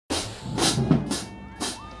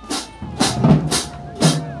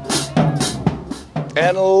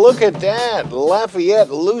And look at that, Lafayette,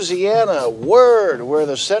 Louisiana, Word, where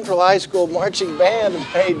the Central High School Marching Band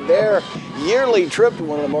made their yearly trip to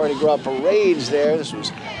one of the Mardi Gras parades there. This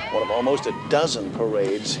was one of almost a dozen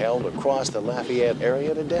parades held across the Lafayette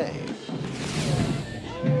area today.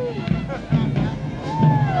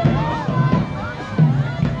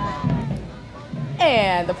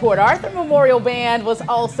 And the Port Arthur Memorial Band was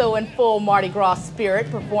also in full Mardi Gras spirit,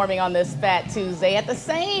 performing on this Fat Tuesday at the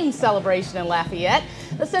same celebration in Lafayette.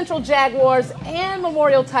 The Central Jaguars and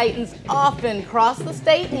Memorial Titans often cross the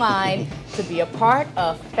state line to be a part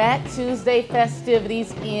of Fat Tuesday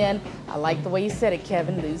festivities in, I like the way you said it,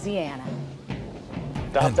 Kevin, Louisiana.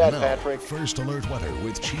 Stop that, Patrick. First Alert Weather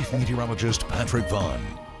with Chief Meteorologist Patrick Vaughn.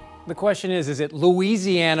 The question is it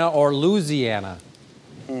Louisiana or Louisiana?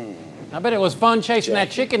 I bet it was fun chasing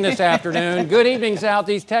that chicken this afternoon. Good evening,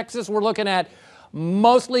 Southeast Texas. We're looking at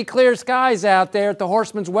mostly clear skies out there at the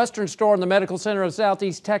Horseman's Western Store in the Medical Center of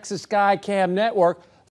Southeast Texas Sky Cam Network.